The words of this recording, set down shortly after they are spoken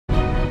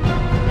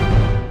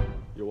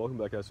welcome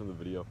back guys from the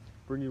video.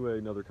 Bring you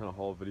another kind of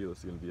haul video. This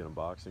is going to be an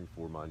unboxing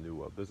for my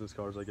new business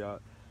cards I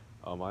got.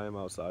 I am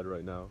outside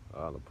right now,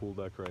 on the pool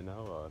deck right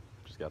now.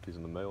 Just got these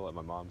in the mail at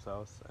my mom's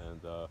house,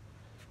 and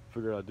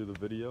figured I'd do the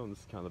video, and this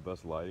is kind of the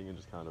best lighting and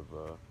just kind of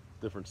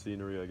different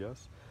scenery, I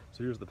guess.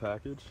 So here's the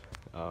package.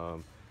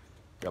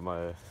 Got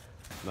my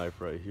knife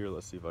right here.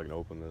 Let's see if I can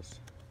open this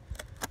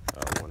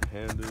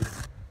one-handed.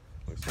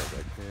 Looks like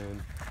I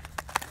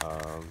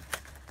can.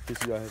 In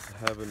case you guys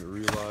haven't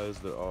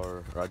realized,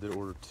 I did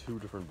order two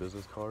different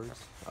business cards.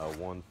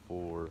 One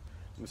for,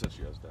 let me set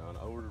you guys down.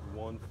 I ordered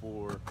one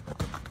for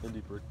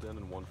Indie Brick Den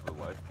and one for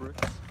Life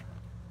Bricks.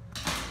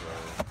 So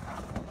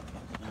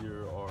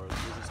here are the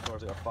business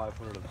cards. I got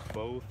 500 of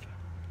both.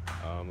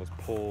 Let's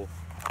pull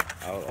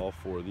out all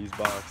four of these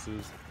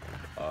boxes.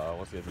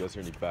 Once again, if you guys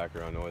hear any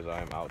background noise,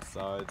 I am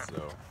outside,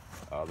 so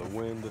the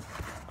wind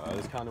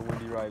is kind of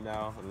windy right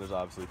now, and there's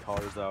obviously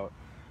cars out.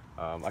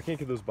 I can't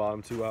get those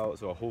bottom two out,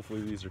 so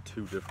hopefully these are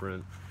two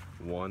different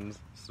ones.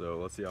 So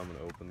let's see how I'm going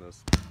to open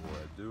this before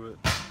I do it.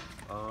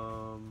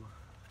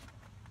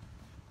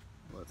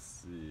 Let's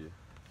see. You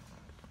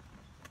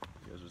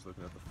guys are just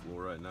looking at the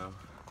floor right now.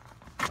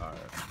 Alright,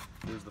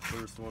 here's the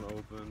first one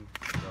open.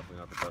 Definitely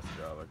not the best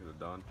job I could have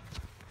done.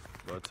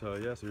 But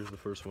yeah, so here's the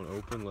first one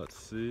open. Let's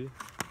see.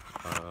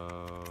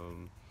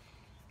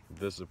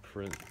 This is a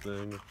print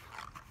thing.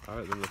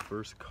 Alright, then the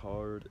first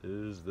card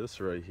is this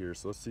right here.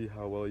 So let's see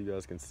how well you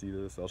guys can see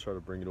this. I'll try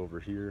to bring it over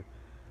here.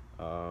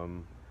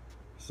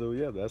 So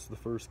yeah, that's the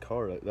first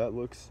card. That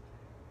looks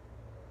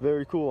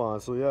very cool,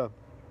 honestly. Yeah,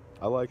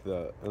 I like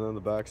that. And then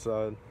the back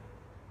side,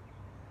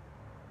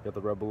 got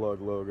the rebellug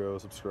logo,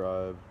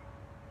 subscribe,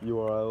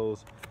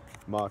 URLs,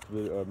 mock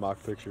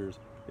pictures.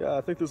 Yeah,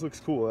 I think this looks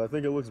cool. I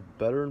think it looks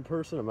better in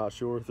person. I'm not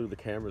sure, through the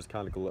camera it's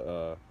kind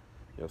of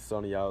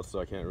sunny out, so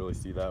I can't really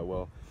see that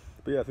well.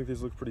 But yeah, I think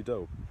these look pretty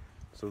dope.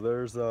 So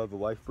there's the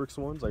Life Bricks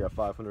ones. I got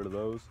 500 of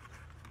those.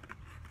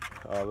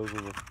 Those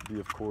will be,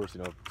 of course,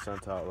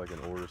 sent out like in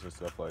orders and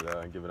stuff like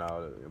that, and given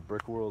out at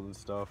Brick World and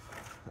stuff.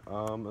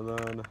 And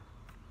then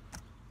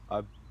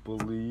I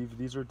believe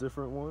these are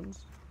different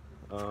ones.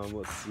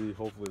 Let's see.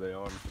 Hopefully they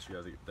are. Let you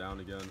guys get down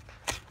again.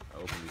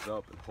 I open these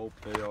up and hope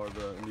they are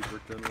the Indie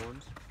Brick Den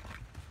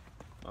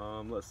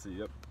ones. Let's see.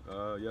 Yep.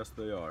 Yes,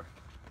 they are.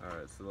 All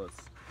right. So let's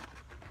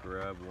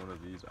grab one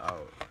of these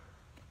out.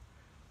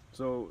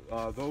 So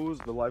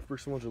the Life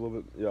Bricks ones are a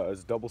little bit,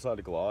 it's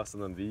double-sided gloss,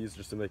 and then these,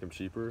 just to make them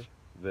cheaper,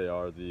 they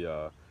are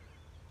the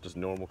just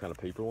normal kind of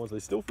paper ones. They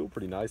still feel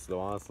pretty nice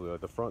though, honestly.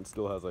 Like the front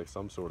still has like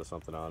some sort of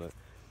something on it.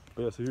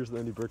 But yeah, so here's the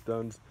Indie Brick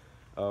Den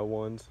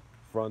ones.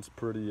 Front's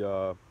pretty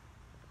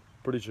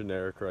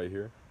generic right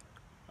here.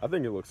 I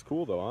think it looks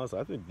cool though, honestly.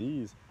 I think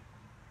these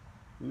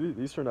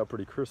turned out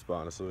pretty crisp,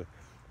 honestly.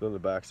 Then the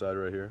back side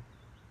right here,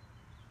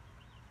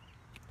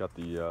 got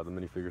the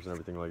minifigures and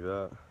everything like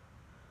that.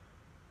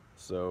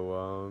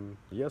 So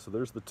yeah, so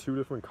there's the two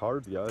different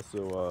cards, guys.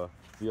 So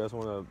if you guys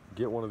want to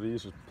get one of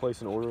these, just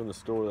place an order in the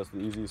store. That's the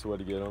easiest way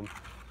to get them.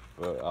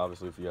 But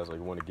obviously, if you guys like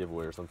want a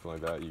giveaway or something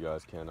like that, you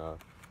guys can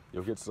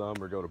you'll get some,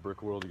 or go to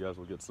Brick World, you guys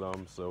will get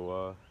some.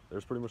 So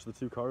there's pretty much the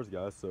two cards,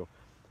 guys. So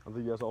thank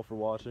you guys all for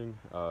watching.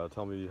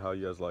 Tell me how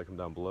you guys like them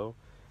down below,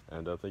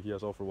 and thank you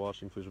guys all for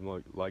watching. Please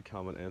like,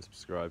 comment, and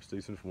subscribe.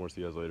 Stay tuned for more.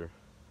 See you guys later.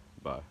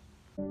 Bye.